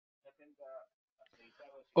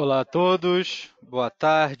Olá a todos, boa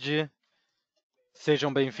tarde,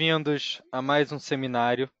 sejam bem-vindos a mais um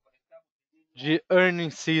seminário de Earning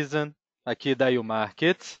Season aqui da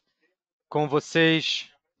Umarkets. Com vocês,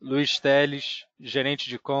 Luiz Teles, gerente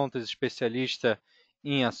de contas, especialista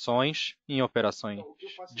em ações, em operações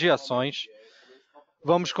de ações.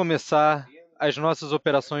 Vamos começar as nossas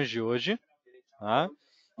operações de hoje, tá?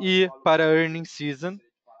 E para a Earning Season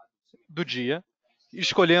do dia,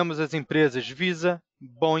 escolhemos as empresas Visa,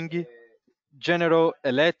 BOEING, General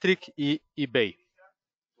Electric e eBay.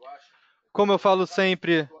 Como eu falo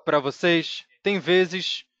sempre para vocês, tem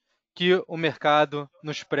vezes que o mercado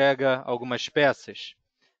nos prega algumas peças,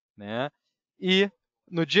 né? E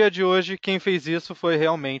no dia de hoje, quem fez isso foi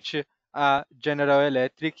realmente a General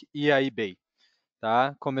Electric e a eBay.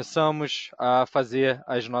 Tá? Começamos a fazer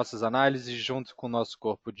as nossas análises junto com o nosso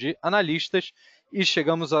corpo de analistas e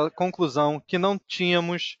chegamos à conclusão que não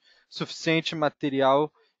tínhamos suficiente material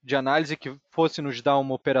de análise que fosse nos dar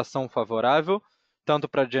uma operação favorável, tanto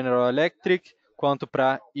para a General Electric quanto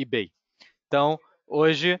para a eBay. Então,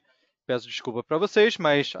 hoje, peço desculpa para vocês,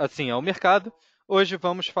 mas assim é o mercado. Hoje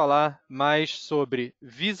vamos falar mais sobre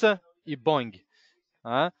Visa e BOEING.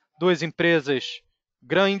 Tá? Duas empresas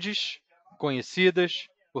grandes, conhecidas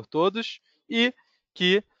por todos e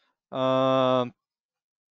que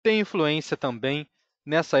têm influência também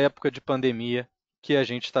nessa época de pandemia que a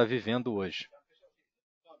gente está vivendo hoje.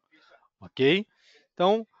 Ok?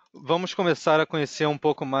 Então, vamos começar a conhecer um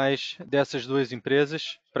pouco mais dessas duas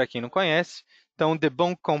empresas, para quem não conhece. Então, The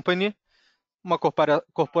Bond Company, uma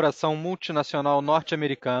corporação multinacional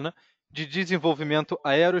norte-americana de desenvolvimento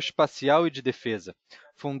aeroespacial e de defesa,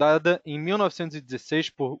 fundada em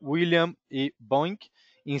 1916 por William E. Boeing,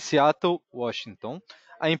 em Seattle, Washington.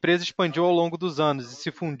 A empresa expandiu ao longo dos anos e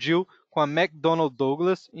se fundiu com a McDonnell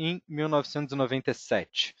Douglas em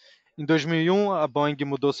 1997. Em 2001, a Boeing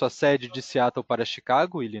mudou sua sede de Seattle para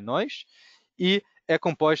Chicago, Illinois, e é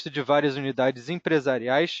composta de várias unidades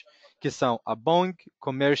empresariais, que são a Boeing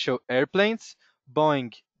Commercial Airplanes,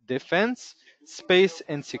 Boeing Defense, Space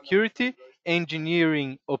and Security,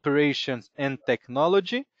 Engineering Operations and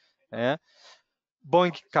Technology,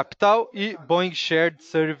 Boeing Capital e Boeing Shared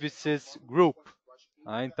Services Group.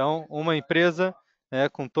 Então, uma empresa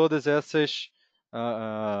com todas essas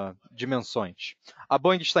dimensões. A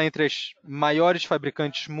Boeing está entre as maiores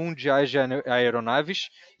fabricantes mundiais de aeronaves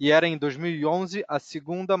e era, em 2011, a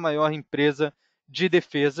segunda maior empresa de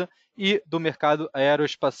defesa e do mercado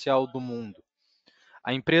aeroespacial do mundo.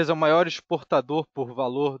 A empresa é o maior exportador por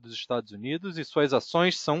valor dos Estados Unidos e suas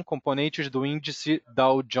ações são componentes do índice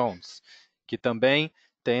Dow Jones, que também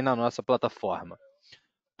tem na nossa plataforma.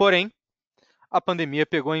 Porém, a pandemia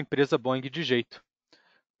pegou a empresa Boeing de jeito.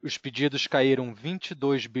 Os pedidos caíram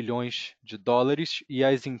 22 bilhões de dólares e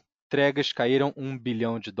as entregas caíram 1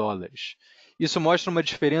 bilhão de dólares. Isso mostra uma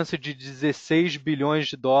diferença de 16 bilhões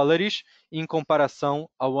de dólares em comparação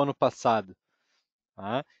ao ano passado.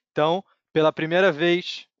 Então, pela primeira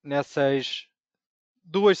vez nessas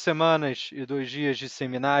 2 semanas e 2 dias de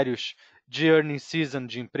seminários de Earning Season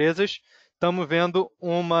de empresas, estamos vendo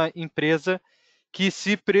uma empresa que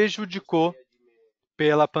se prejudicou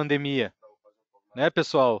pela pandemia. Né,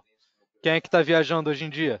 pessoal? Quem é que está viajando hoje em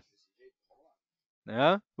dia?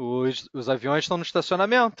 Né? Os aviões estão no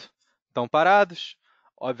estacionamento, estão parados.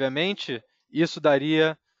 Obviamente, isso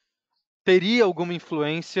teria alguma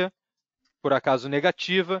influência, por acaso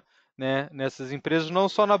negativa, né, nessas empresas, não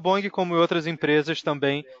só na Boeing, como em outras empresas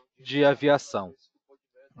também de aviação.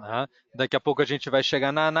 Daqui a pouco a gente vai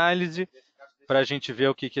chegar na análise para a gente ver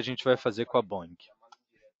o que a gente vai fazer com a Boeing.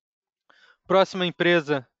 Próxima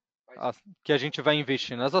empresa que a gente vai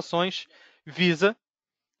investir nas ações, Visa.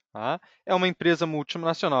 É uma empresa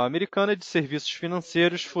multinacional americana de serviços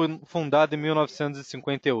financeiros fundada em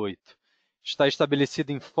 1958. Está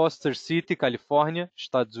estabelecida em Foster City, Califórnia,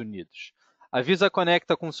 Estados Unidos. A Visa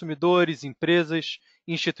conecta consumidores, empresas,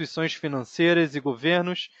 instituições financeiras e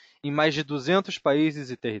governos em mais de 200 países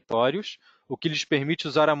e territórios, o que lhes permite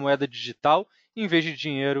usar a moeda digital em vez de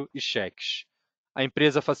dinheiro e cheques. A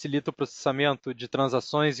empresa facilita o processamento de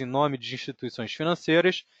transações em nome de instituições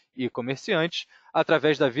financeiras e comerciantes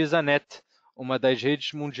através da VisaNet, uma das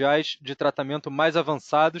redes mundiais de tratamento mais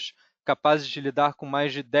avançados, capazes de lidar com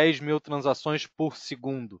mais de 10 mil transações por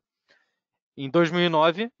segundo. Em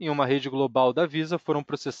 2009, em uma rede global da Visa, foram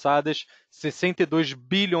processadas 62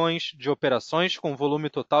 bilhões de operações, com volume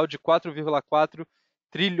total de 4,4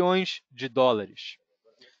 trilhões de dólares.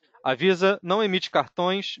 A Visa não emite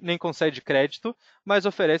cartões nem concede crédito, mas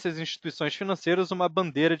oferece às instituições financeiras uma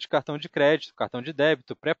bandeira de cartão de crédito, cartão de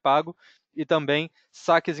débito, pré-pago e também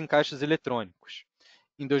saques em caixas eletrônicos.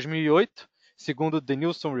 Em 2008, segundo o The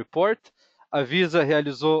Nielsen Report, a Visa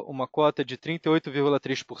realizou uma cota de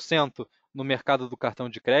 38,3% no mercado do cartão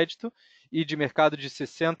de crédito e de mercado de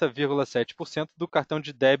 60,7% do cartão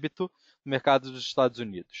de débito no mercado dos Estados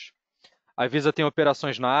Unidos. A Visa tem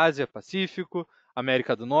operações na Ásia, Pacífico,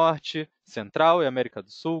 América do Norte, Central e América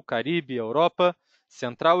do Sul, Caribe, Europa,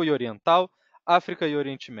 Central e Oriental, África e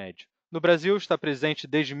Oriente Médio. No Brasil, está presente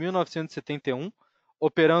desde 1971,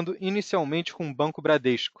 operando inicialmente com o Banco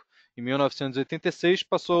Bradesco. Em 1986,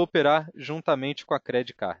 passou a operar juntamente com a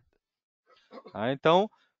Credit Card. Então,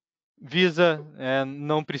 Visa,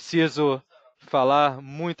 não preciso falar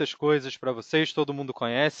muitas coisas para vocês, todo mundo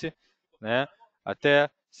conhece, né? Até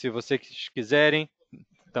se vocês quiserem,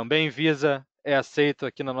 também Visa é aceito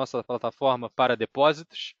aqui na nossa plataforma para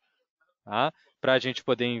depósitos, tá? Para a gente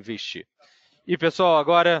poder investir. E pessoal,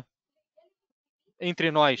 agora,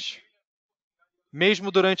 entre nós, mesmo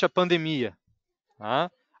durante a pandemia, tá?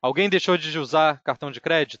 Alguém deixou de usar cartão de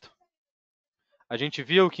crédito? A gente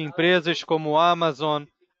viu que empresas como Amazon,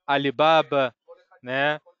 Alibaba,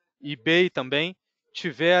 né, eBay também,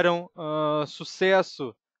 tiveram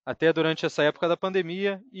sucesso até durante essa época da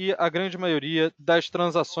pandemia e a grande maioria das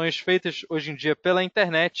transações feitas hoje em dia pela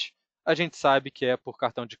internet, a gente sabe que é por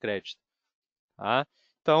cartão de crédito. Tá?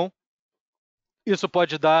 Então, isso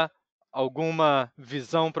pode dar alguma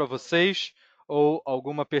visão para vocês ou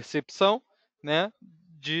alguma percepção, né,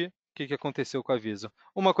 de o que aconteceu com a Visa.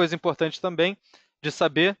 Uma coisa importante também de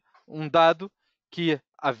saber, um dado que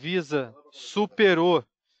a Visa superou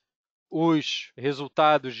os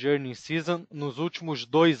resultados de earnings season nos últimos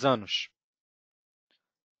 2 anos.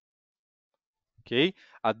 Okay?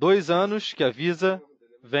 Há 2 anos que a Visa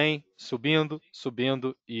vem subindo,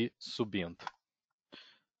 subindo e subindo.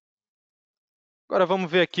 Agora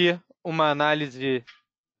vamos ver aqui uma análise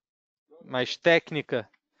mais técnica,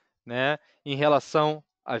 né, em relação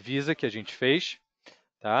à Visa que a gente fez.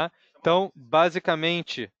 Tá? Então,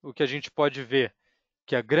 basicamente, o que a gente pode ver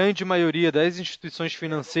que a grande maioria das instituições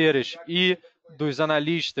financeiras e dos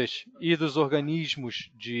analistas e dos organismos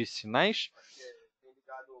de sinais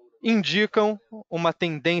indicam uma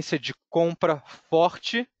tendência de compra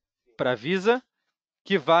forte para a Visa,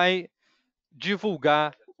 que vai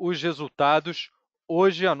divulgar os resultados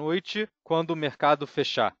hoje à noite, quando o mercado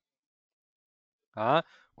fechar. Tá?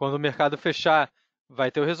 Quando o mercado fechar,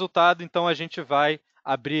 vai ter o resultado, então a gente vai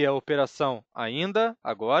abrir a operação ainda,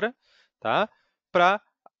 agora, tá? Para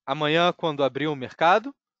amanhã, quando abrir o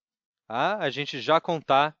mercado, tá? A gente já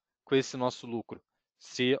contar com esse nosso lucro.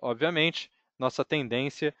 Se, obviamente, nossa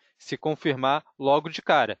tendência se confirmar logo de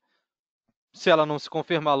cara. Se ela não se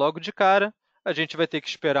confirmar logo de cara, a gente vai ter que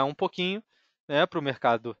esperar um pouquinho, né, para o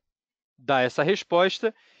mercado dar essa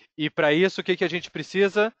resposta. E para isso, o que a gente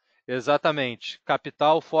precisa? Exatamente,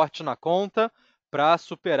 capital forte na conta para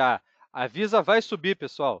superar. A Visa vai subir,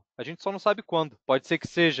 pessoal. A gente só não sabe quando. Pode ser que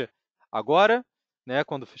seja agora, né,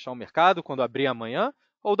 quando fechar o mercado, quando abrir amanhã,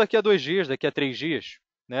 ou daqui a 2 dias, daqui a 3 dias.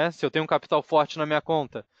 Né? Se eu tenho um capital forte na minha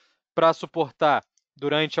conta para suportar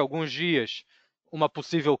durante alguns dias uma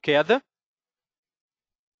possível queda,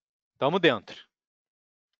 estamos dentro.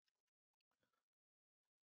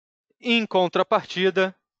 Em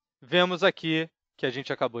contrapartida, vemos aqui, que a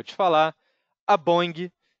gente acabou de falar, a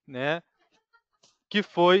BOEING, né, que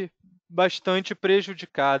foi bastante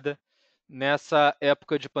prejudicada nessa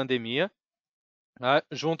época de pandemia, tá?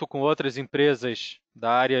 Junto com outras empresas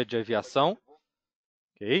da área de aviação.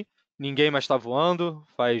 Okay? Ninguém mais está voando,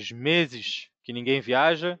 faz meses que ninguém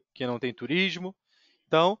viaja, que não tem turismo.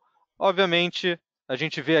 Então, obviamente, a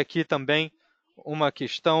gente vê aqui também uma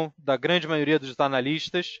questão da grande maioria dos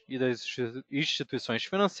analistas e das instituições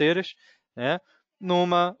financeiras, né,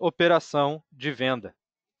 numa operação de venda.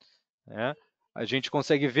 Né? A gente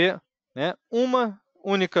consegue ver, né, uma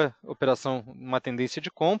única operação, uma tendência de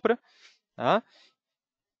compra, tá?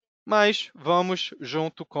 Mas vamos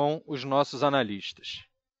junto com os nossos analistas.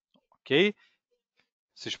 Ok?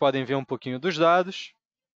 Vocês podem ver um pouquinho dos dados.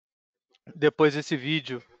 Depois esse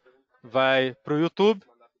vídeo vai para o YouTube.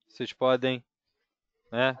 Vocês podem,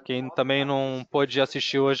 né, quem também não pôde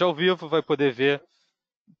assistir hoje ao vivo, vai poder ver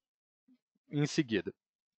em seguida.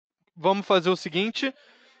 Vamos fazer o seguinte,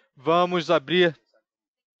 vamos abrir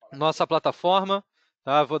nossa plataforma.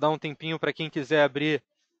 Tá? Vou dar um tempinho para quem quiser abrir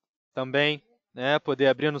também, né, poder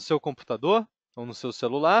abrir no seu computador ou no seu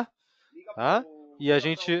celular. Tá? E a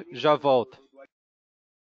gente já volta.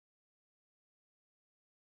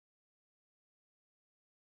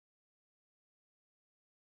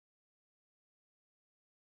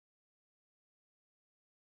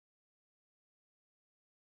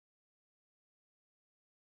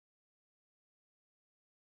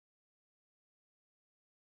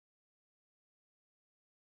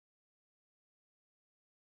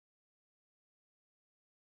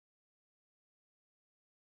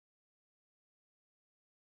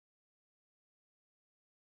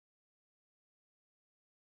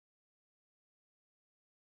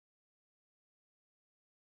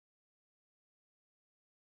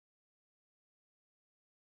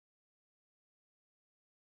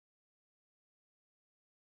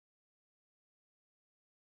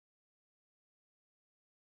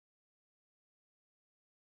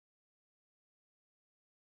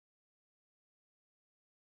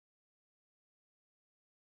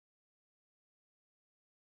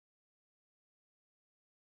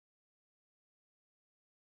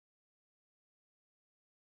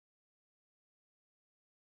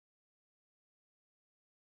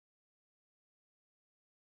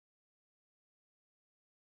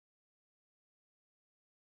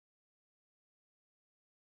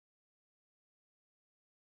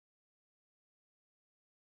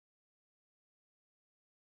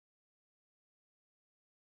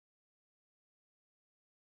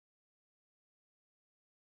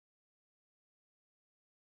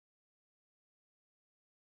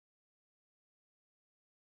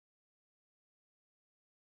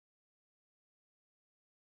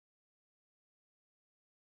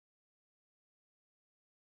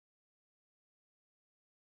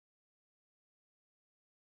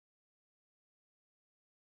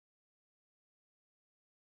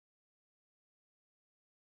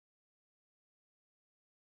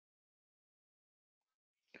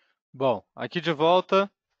 Bom, aqui de volta,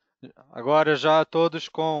 agora já todos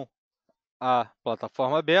com a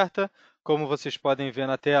plataforma aberta. Como vocês podem ver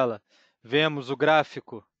na tela, vemos o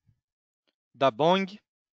gráfico da BOEING,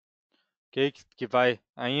 okay, que vai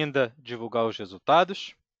ainda divulgar os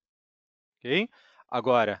resultados. Okay?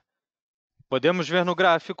 Agora, podemos ver no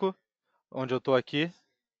gráfico, onde eu estou aqui,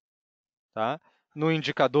 tá? No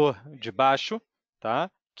indicador de baixo, tá?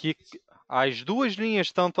 Que as duas linhas,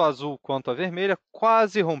 tanto a azul quanto a vermelha,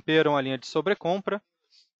 quase romperam a linha de sobrecompra.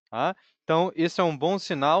 Tá? Então, isso é um bom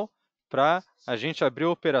sinal para a gente abrir a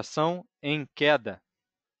operação em queda.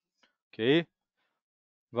 Okay?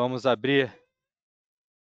 Vamos abrir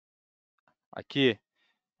aqui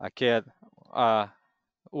a queda,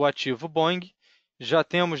 o ativo BOEING. Já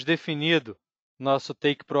temos definido nosso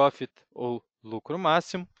take profit, ou lucro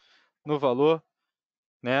máximo, no valor,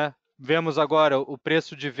 né? Vemos agora o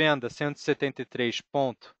preço de venda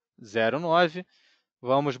 173,09.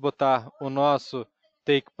 Vamos botar o nosso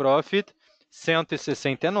take profit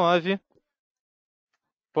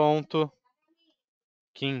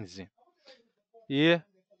 169,15 e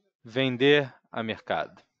vender a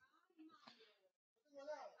mercado.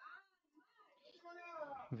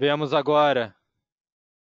 Vemos agora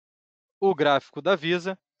o gráfico da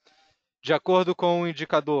Visa. De acordo com o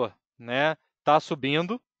indicador, né, está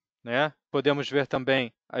subindo, né? Podemos ver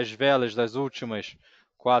também as velas das últimas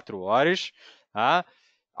 4 horas. Tá?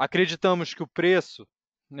 Acreditamos que o preço,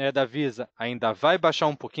 né, da Visa ainda vai baixar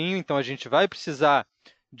um pouquinho, então a gente vai precisar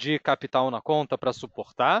de capital na conta para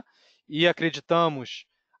suportar, e acreditamos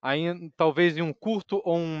talvez em um curto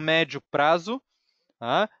ou um médio prazo,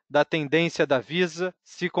 tá, da tendência da Visa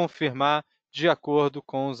se confirmar de acordo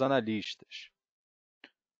com os analistas.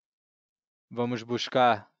 Vamos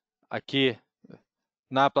buscar aqui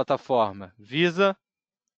na plataforma Visa.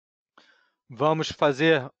 Vamos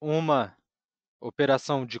fazer uma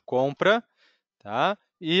operação de compra, tá?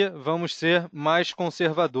 E vamos ser mais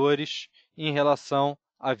conservadores em relação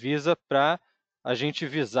à Visa para a gente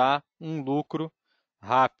visar um lucro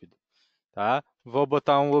rápido. Tá? Vou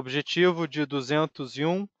botar um objetivo de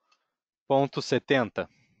 201,70.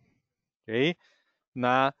 Okay?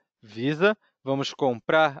 Na Visa, vamos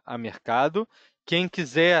comprar a mercado. Quem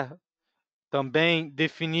quiser também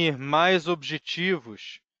definir mais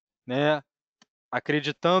objetivos, né,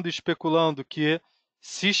 acreditando e especulando que,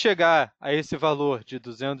 se chegar a esse valor de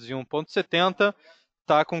 201,70,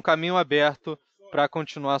 está com o caminho aberto para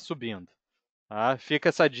continuar subindo. Tá? Fica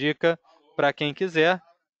essa dica para quem quiser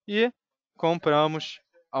e compramos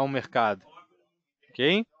ao mercado.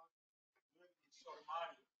 Ok?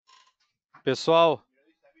 Pessoal,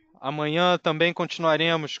 amanhã também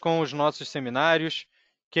continuaremos com os nossos seminários.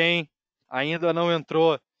 Quem ainda não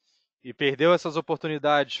entrou e perdeu essas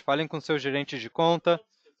oportunidades, falem com seus gerentes de conta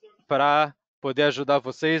para poder ajudar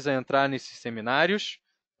vocês a entrar nesses seminários,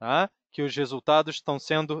 tá? Que os resultados estão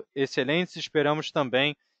sendo excelentes. Esperamos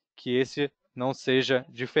também que esse não seja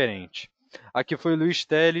diferente. Aqui foi o Luiz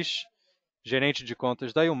Teles, gerente de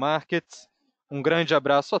contas da Umarkets. Um grande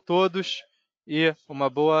abraço a todos e uma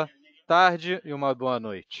boa tarde e uma boa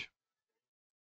noite.